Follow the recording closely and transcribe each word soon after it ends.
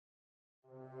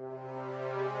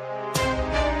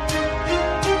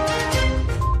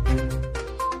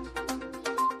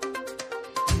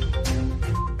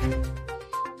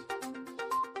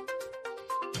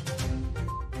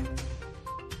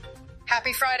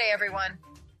Happy Friday, everyone.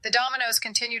 The dominoes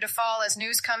continue to fall as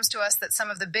news comes to us that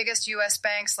some of the biggest U.S.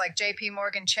 banks like J.P.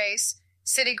 Morgan Chase,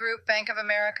 Citigroup, Bank of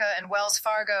America, and Wells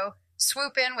Fargo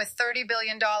swoop in with $30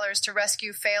 billion to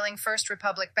rescue failing First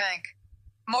Republic Bank.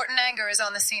 Morton Anger is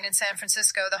on the scene in San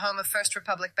Francisco, the home of First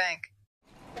Republic Bank.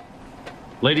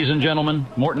 Ladies and gentlemen,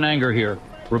 Morton Anger here,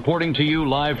 reporting to you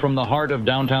live from the heart of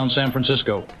downtown San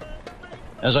Francisco.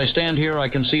 As I stand here, I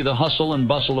can see the hustle and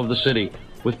bustle of the city,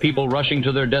 with people rushing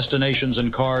to their destinations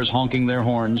and cars honking their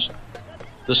horns.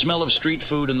 The smell of street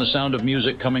food and the sound of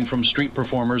music coming from street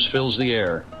performers fills the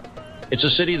air. It's a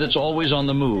city that's always on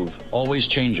the move, always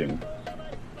changing.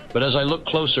 But as I look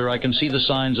closer, I can see the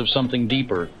signs of something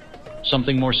deeper,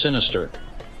 something more sinister.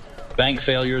 Bank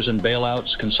failures and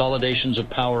bailouts, consolidations of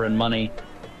power and money,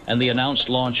 and the announced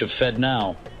launch of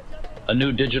FedNow, a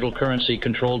new digital currency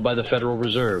controlled by the Federal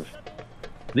Reserve.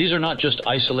 These are not just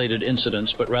isolated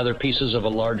incidents, but rather pieces of a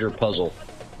larger puzzle,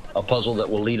 a puzzle that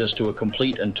will lead us to a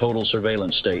complete and total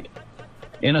surveillance state.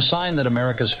 In a sign that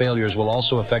America's failures will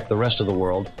also affect the rest of the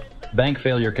world, bank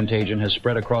failure contagion has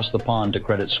spread across the pond to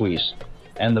Credit Suisse,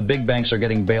 and the big banks are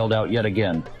getting bailed out yet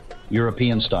again,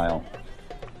 European style.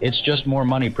 It's just more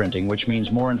money printing, which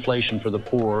means more inflation for the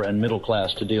poor and middle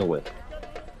class to deal with.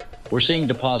 We're seeing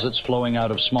deposits flowing out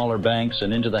of smaller banks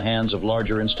and into the hands of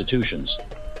larger institutions.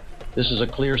 This is a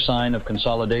clear sign of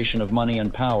consolidation of money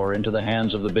and power into the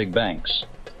hands of the big banks.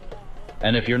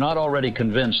 And if you're not already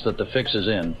convinced that the fix is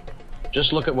in,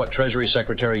 just look at what Treasury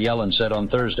Secretary Yellen said on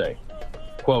Thursday.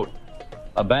 Quote,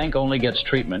 "A bank only gets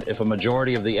treatment if a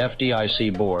majority of the FDIC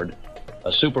board,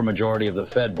 a supermajority of the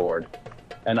Fed board,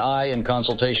 and I, in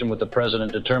consultation with the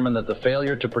President, determined that the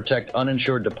failure to protect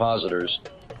uninsured depositors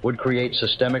would create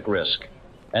systemic risk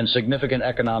and significant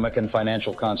economic and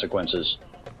financial consequences."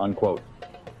 Unquote.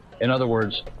 In other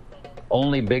words,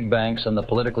 only big banks and the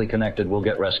politically connected will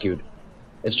get rescued.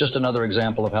 It's just another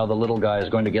example of how the little guy is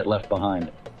going to get left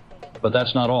behind. But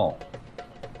that's not all.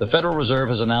 The Federal Reserve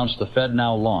has announced the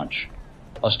FedNow launch,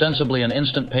 ostensibly an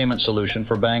instant payment solution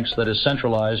for banks that is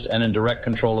centralized and in direct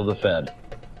control of the Fed.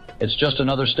 It's just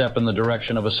another step in the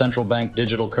direction of a central bank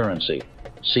digital currency,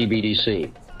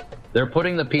 CBDC. They're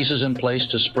putting the pieces in place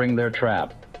to spring their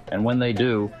trap, and when they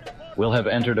do, we'll have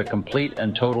entered a complete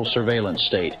and total surveillance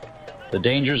state. The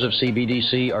dangers of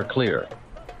CBDC are clear.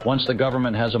 Once the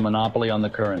government has a monopoly on the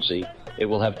currency, it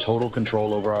will have total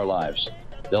control over our lives.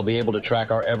 They'll be able to track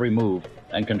our every move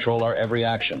and control our every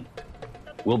action.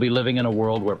 We'll be living in a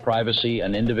world where privacy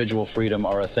and individual freedom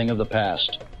are a thing of the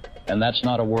past, and that's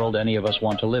not a world any of us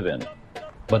want to live in.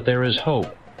 But there is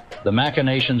hope. The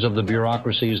machinations of the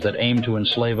bureaucracies that aim to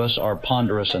enslave us are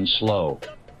ponderous and slow.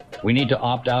 We need to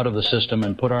opt out of the system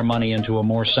and put our money into a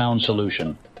more sound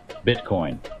solution,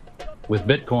 Bitcoin. With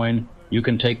Bitcoin, you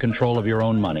can take control of your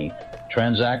own money,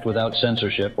 transact without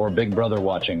censorship or Big Brother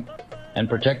watching, and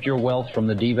protect your wealth from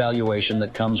the devaluation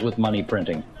that comes with money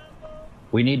printing.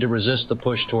 We need to resist the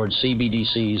push towards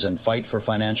CBDCs and fight for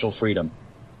financial freedom.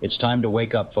 It's time to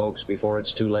wake up, folks, before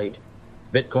it's too late.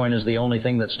 Bitcoin is the only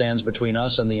thing that stands between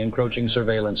us and the encroaching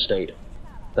surveillance state.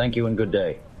 Thank you and good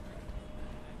day.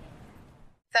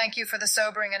 Thank you for the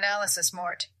sobering analysis,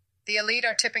 Mort. The elite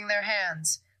are tipping their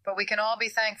hands, but we can all be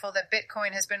thankful that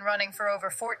Bitcoin has been running for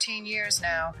over 14 years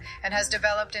now and has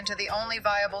developed into the only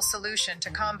viable solution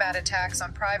to combat attacks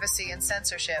on privacy and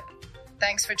censorship.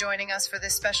 Thanks for joining us for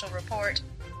this special report.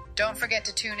 Don't forget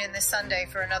to tune in this Sunday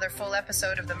for another full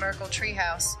episode of the Merkle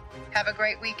Treehouse. Have a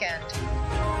great weekend.